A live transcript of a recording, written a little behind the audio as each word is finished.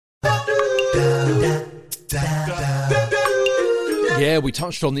Yeah, we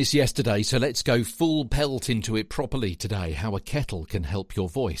touched on this yesterday, so let's go full pelt into it properly today, how a kettle can help your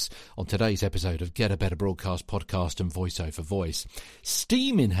voice on today's episode of Get a Better Broadcast Podcast and Voice Over Voice.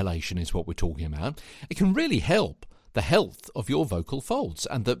 Steam inhalation is what we're talking about. It can really help the health of your vocal folds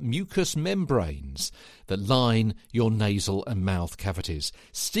and the mucous membranes that line your nasal and mouth cavities.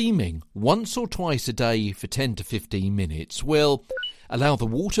 Steaming once or twice a day for 10 to 15 minutes will allow the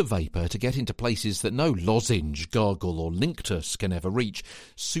water vapour to get into places that no lozenge, gargle or linctus can ever reach,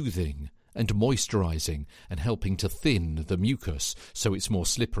 soothing and moisturising and helping to thin the mucus so it's more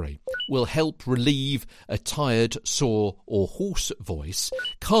slippery. Will help relieve a tired, sore or hoarse voice,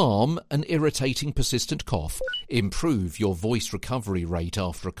 calm an irritating persistent cough, improve your voice recovery rate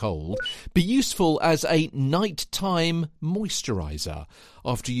after a cold, be useful as a nighttime moisturiser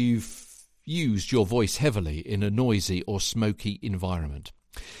after you've used your voice heavily in a noisy or smoky environment.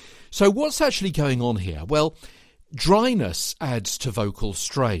 So what's actually going on here? Well, dryness adds to vocal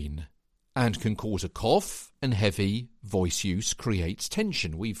strain and can cause a cough, and heavy voice use creates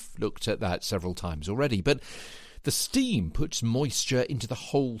tension. We've looked at that several times already, but the steam puts moisture into the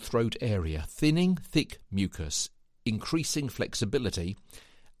whole throat area, thinning thick mucus, increasing flexibility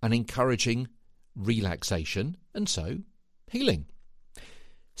and encouraging relaxation and so healing.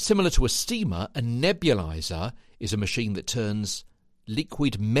 Similar to a steamer, a nebulizer is a machine that turns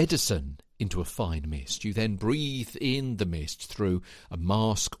liquid medicine into a fine mist. You then breathe in the mist through a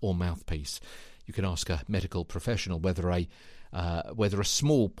mask or mouthpiece. You can ask a medical professional whether a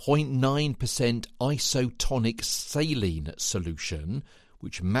small 0.9% isotonic saline solution,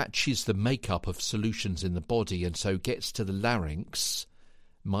 which matches the makeup of solutions in the body and so gets to the larynx,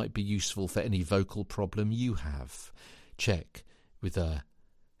 might be useful for any vocal problem you have. Check with a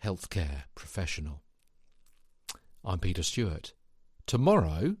healthcare professional. I'm Peter Stewart.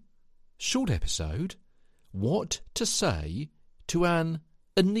 Tomorrow, short episode, what to say to an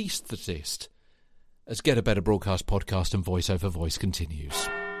anaesthetist, as Get a Better Broadcast Podcast and Voice Over Voice continues.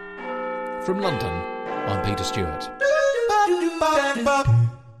 From London, I'm Peter Stewart.